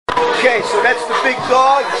Okay, so that's the big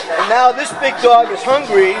dog, and now this big dog is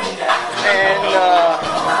hungry, and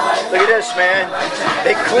look at this, man.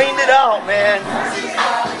 They cleaned it out, man.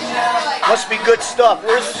 Must be good stuff.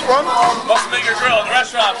 Where's this from? Maker Grill, the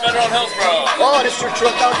restaurant, Federal in Hillsborough. Oh, this is your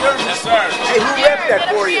truck out there? Yes, sir. Hey, who wrapped that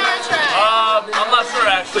for you? I'm not sure,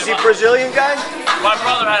 actually. Was he a Brazilian guy? My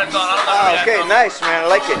brother had it done. I don't know. Oh, okay, nice, man. I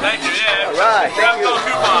like it. Thank you, yeah. All right, Grab thank you. those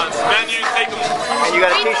coupons. Menu, take them. And you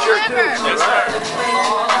got a t-shirt, too? Yes, sir.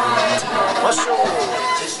 Muscle.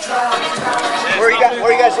 Where are you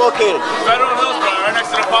guys located? Federal in Hillsborough, right next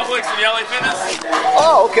to the Publix and the LA Fitness.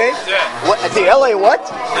 Oh, okay. Yeah. What, the LA what?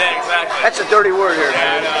 Yeah, exactly. That's a dirty word here.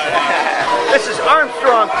 Yeah, no. This is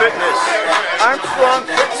Armstrong Fitness.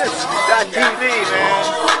 ArmstrongFitness.tv, man.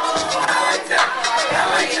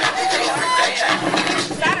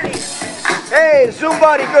 Hey, Zoom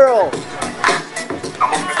body girl.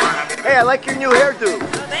 Hey, I like your new hairdo.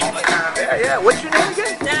 Yeah. What's your name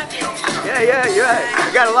again? Yeah. I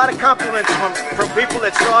got a lot of compliments from people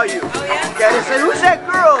that saw you. Oh, yeah? Yeah, they said, who's that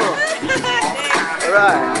girl? All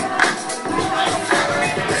right.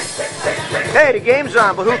 Hey, the game's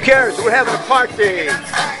on, but who cares? We're having a party.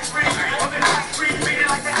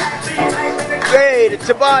 Hey, the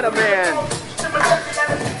Tabata man.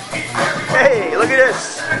 Hey, look at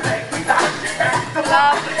this.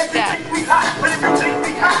 Love that.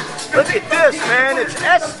 Look at this, man. It's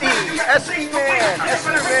Esty man.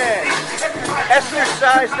 Esther man.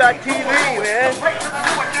 Exercise.tv, man.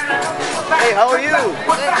 Hey, how are you? Good.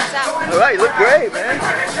 All right, you look great, man.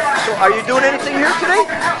 So, are you doing anything here today?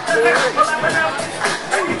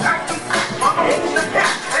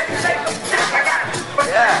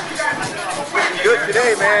 Yeah. Good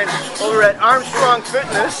today, man. Over at Armstrong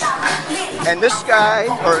Fitness. And this guy,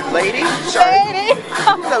 or lady, sorry.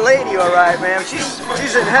 The lady, all right, man.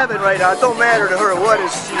 She's in heaven right now. It don't matter to her what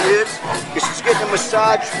she is. She's getting a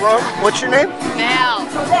massage from, what's your name? Val.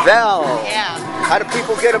 Val. Yeah. How do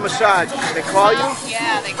people get a massage? They call you?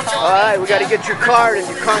 Yeah, they call All right, we got to get your card and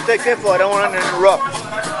your contact info. I don't want to interrupt.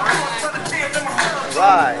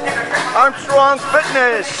 Right. Armstrong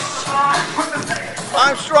Fitness.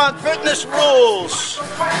 Armstrong Fitness rules.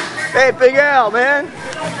 Hey, Big Al, man.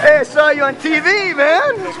 Hey, I saw you on TV,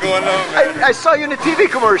 man. What's going on, man? I saw you in the TV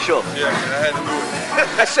commercial. Yeah, man, I had to do it.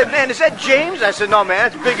 I said, man, is that James? I said, no, man,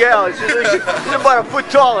 that's Big Al. He's about a foot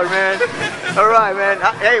taller, man. All right, man.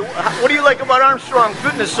 Hey, what do you like about Armstrong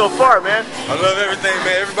Fitness so far, man? I love everything,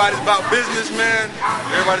 man. Everybody's about business, man.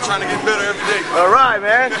 Everybody trying to get better every day. All right,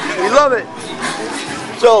 man. We love it.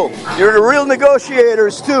 So, you're the real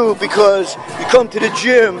negotiators, too, because you come to the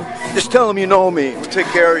gym, just tell them you know me. We'll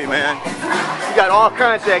take care of you, man. We got all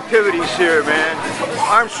kinds of activities here, man.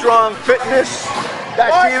 Armstrong Fitness. TV.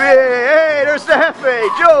 Hey, there's the Hefe,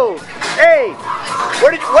 Joe. Hey,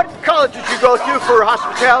 what college did you go to for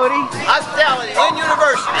hospitality? Hospitality, Lynn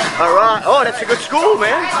University. All right. Oh, that's a good school,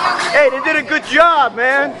 man. Hey, they did a good job,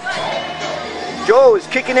 man. Joe is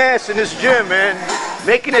kicking ass in this gym, man.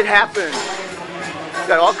 Making it happen.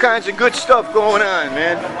 Got all kinds of good stuff going on,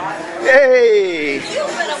 man. Hey,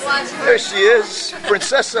 there she is,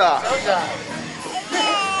 Princessa.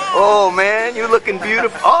 Oh, man, you're looking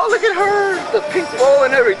beautiful. Oh, look at her, the pink bow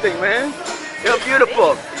and everything, man. You're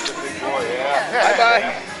beautiful. Bye-bye.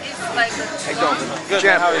 Hey, don't.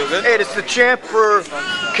 Champ. Hey, it's the champ for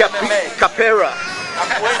Capoeira.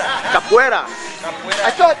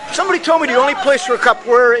 I thought, somebody told me the only place for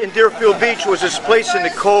capoeira in Deerfield Beach was this place in the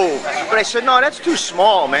Cove. But I said, no, that's too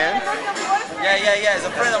small, man. Yeah. He's a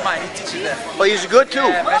friend of mine. He teaches there. Oh, he's good too?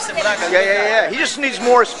 Yeah, He just needs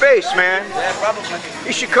more space, man. Yeah, probably.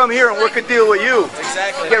 He should come here and work a deal with you.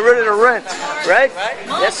 Exactly. Get rid of the rent, right?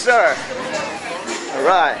 Yes, sir. All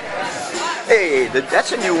right. Hey,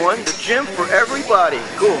 that's a new one. The gym for everybody.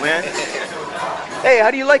 Cool, man. Hey,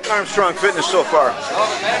 how do you like Armstrong Fitness so far?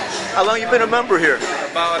 Love it, man. How long you been a member here?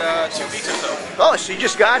 About 2 weeks or so. Oh, so you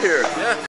just got here. Yeah.